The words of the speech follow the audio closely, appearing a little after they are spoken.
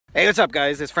Hey, what's up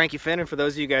guys? It's Frankie Finn, and for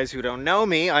those of you guys who don't know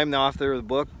me, I'm the author of the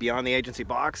book Beyond the Agency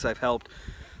Box. I've helped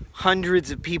hundreds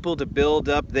of people to build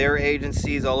up their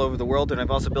agencies all over the world, and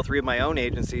I've also built 3 of my own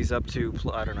agencies up to,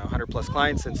 I don't know, 100 plus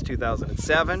clients since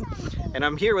 2007. And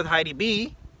I'm here with Heidi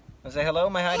B. Wanna say hello,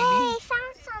 my Heidi B? Hey,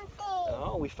 found something.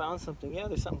 Oh, we found something. Yeah,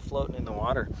 there's something floating in the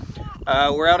water.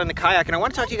 We're out in the kayak, and I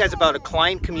want to talk to you guys about a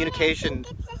client communication,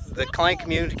 the client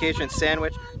communication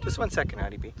sandwich. Just 1 second,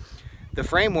 Heidi B. The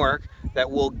framework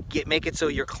that will make it so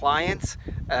your clients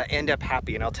end up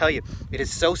happy. And I'll tell you, it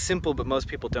is so simple, but most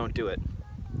people don't do it.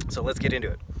 So let's get into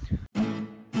it.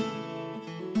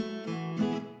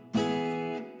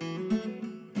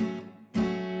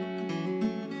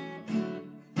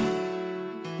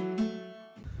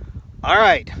 All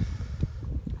right.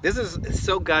 This is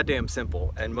so goddamn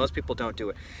simple, and most people don't do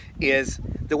it. Is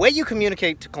the way you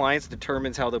communicate to clients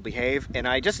determines how they'll behave. And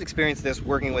I just experienced this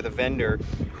working with a vendor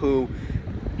who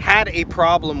had a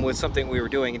problem with something we were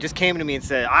doing and just came to me and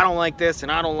said, I don't like this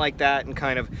and I don't like that, and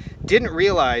kind of didn't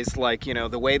realize, like, you know,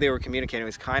 the way they were communicating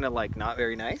was kind of like not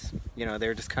very nice. You know,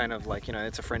 they're just kind of like, you know,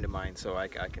 it's a friend of mine, so I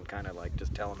can kind of like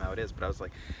just tell them how it is. But I was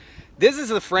like, this is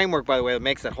the framework, by the way, that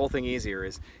makes that whole thing easier.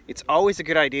 Is it's always a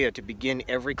good idea to begin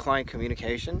every client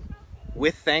communication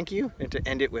with thank you and to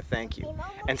end it with thank you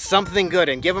and something good,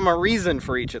 and give them a reason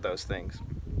for each of those things.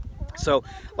 So,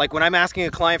 like when I'm asking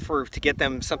a client to get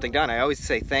them something done, I always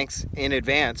say thanks in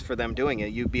advance for them doing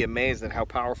it. You'd be amazed at how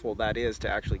powerful that is to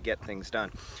actually get things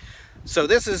done. So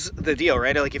this is the deal,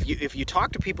 right? Like if you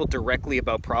talk to people directly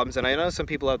about problems, and I know some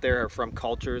people out there are from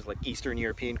cultures like Eastern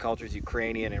European cultures,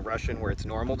 Ukrainian and Russian, where it's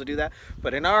normal to do that,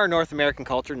 but in our North American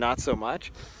culture, not so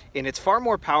much. And it's far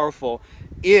more powerful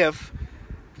if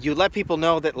you let people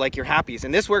know that, like, you're happy.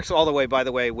 And this works all the way, by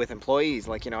the way, with employees.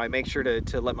 Like, you know, I make sure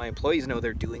to let my employees know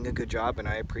they're doing a good job, and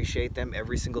I appreciate them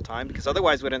every single time, because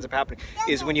otherwise what ends up happening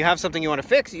is when you have something you want to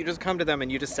fix, you just come to them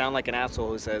and you just sound like an asshole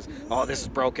who says, oh, this is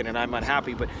broken and I'm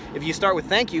unhappy. But if you start with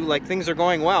thank you, like, things are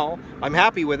going well, I'm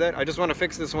happy with it, I just want to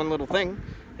fix this one little thing,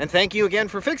 and thank you again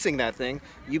for fixing that thing,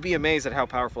 you'd be amazed at how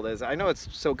powerful that is. I know it's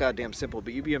so goddamn simple,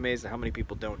 but you'd be amazed at how many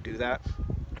people don't do that.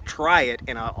 Try it,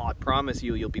 and I promise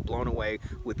you'll be blown away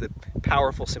with the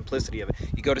powerful simplicity of it.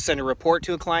 You go to send a report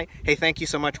to a client, hey, thank you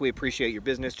so much, we appreciate your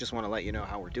business, just want to let you know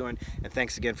how we're doing, and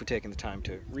thanks again for taking the time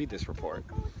to read this report.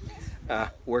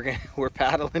 We're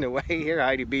paddling away here.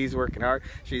 Heidi B's working hard.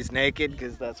 She's naked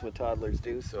because that's what toddlers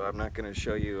do, so I'm not going to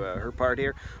show you her part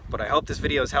here. But I hope this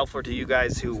video is helpful to you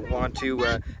guys who want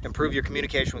to improve your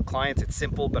communication with clients. It's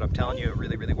simple, but I'm telling you, it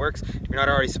really, really works. If you're not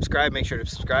already subscribed, make sure to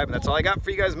subscribe. And that's all I got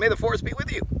for you guys. May the force be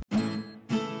with you.